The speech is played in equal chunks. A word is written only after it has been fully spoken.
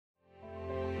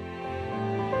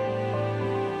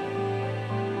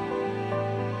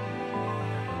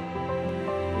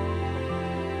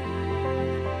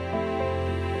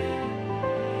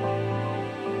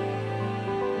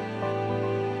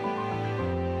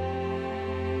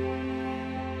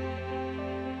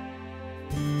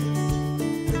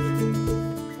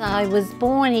I was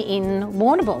born in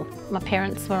Warrnambool. My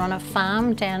parents were on a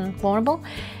farm down Warrnambool,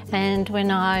 and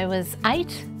when I was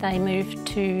 8 they moved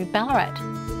to Ballarat.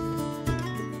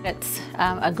 It's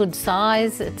a good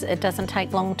size, it doesn't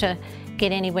take long to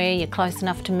get anywhere, you're close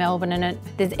enough to Melbourne, and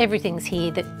everything's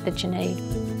here that you need.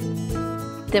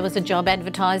 There was a job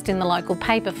advertised in the local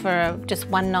paper for just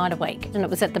one night a week, and it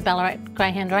was at the Ballarat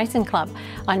Greyhound Racing Club.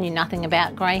 I knew nothing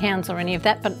about greyhounds or any of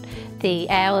that, but the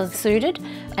hours suited,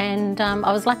 and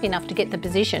I was lucky enough to get the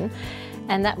position,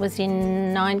 and that was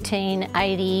in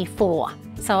 1984.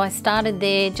 So I started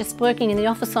there just working in the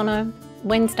office on a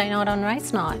Wednesday night on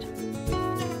race night.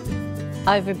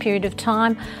 Over a period of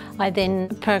time, I then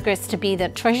progressed to be the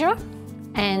treasurer,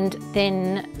 and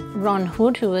then Ron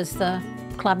Hood, who was the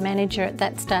club manager at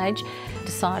that stage,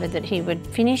 decided that he would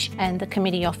finish, and the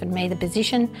committee offered me the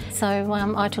position. So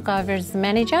I took over as the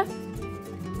manager.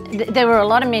 There were a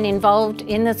lot of men involved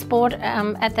in the sport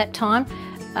at that time,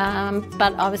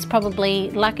 but I was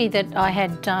probably lucky that I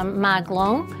had Marg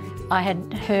Long. I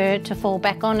had her to fall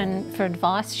back on, and for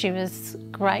advice she was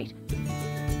great.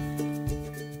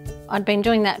 I'd been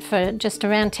doing that for just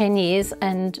around 10 years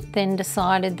and then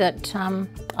decided that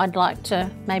I'd like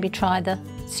to maybe try the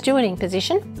stewarding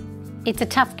position. It's a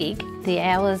tough gig, the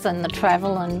hours and the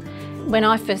travel, and when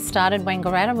I first started,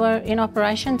 Wangaratta were in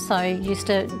operation, so I used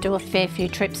to do a fair few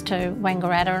trips to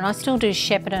Wangaratta, and I still do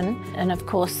Shepparton, and of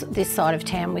course this side of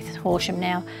town with Horsham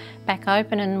now back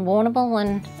open, and Warrnambool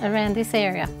and around this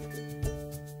area.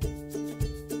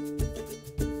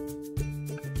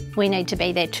 We need to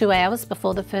be there 2 hours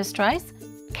before the first race.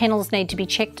 Kennels need to be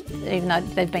checked, even though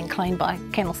they've been cleaned by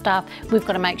kennel staff. We've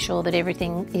got to make sure that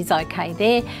everything is okay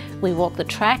there. We walk the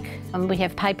track, and we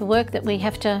have paperwork that we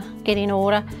have to get in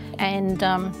order, and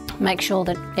make sure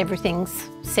that everything's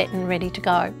set and ready to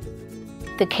go.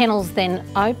 The kennels then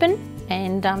open,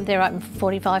 and they're open for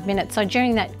 45 minutes. So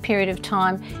during that period of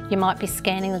time, you might be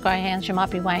scanning the greyhounds, you might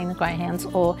be weighing the greyhounds,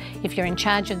 or if you're in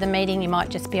charge of the meeting, you might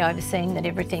just be overseeing that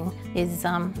everything is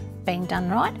being done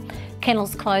right.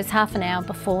 Kennels close half an hour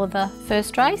before the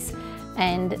first race,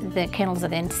 and the kennels are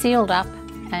then sealed up,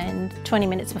 and 20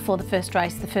 minutes before the first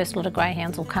race, the first lot of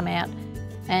greyhounds will come out,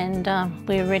 and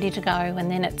we're ready to go, and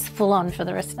then it's full on for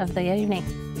the rest of the evening.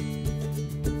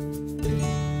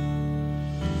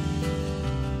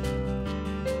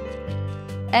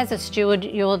 As a steward,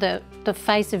 you're the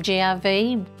face of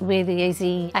GRV. We're the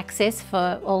easy access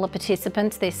for all the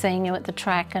participants. They're seeing you at the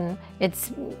track, and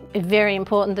it's very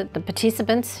important that the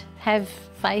participants have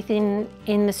faith in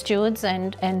the stewards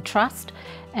and trust.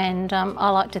 And I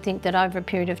like to think that over a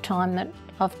period of time that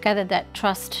I've gathered that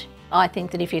trust. I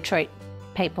think that if you treat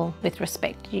people with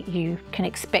respect, you can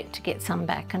expect to get some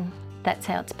back, and that's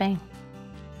how it's been.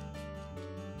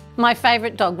 My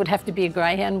favourite dog would have to be a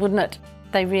greyhound, wouldn't it?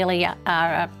 They really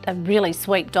are a really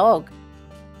sweet dog.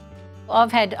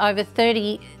 I've had over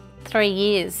 33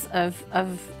 years of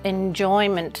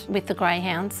enjoyment with the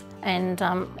greyhounds,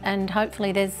 and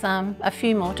hopefully there's a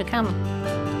few more to come.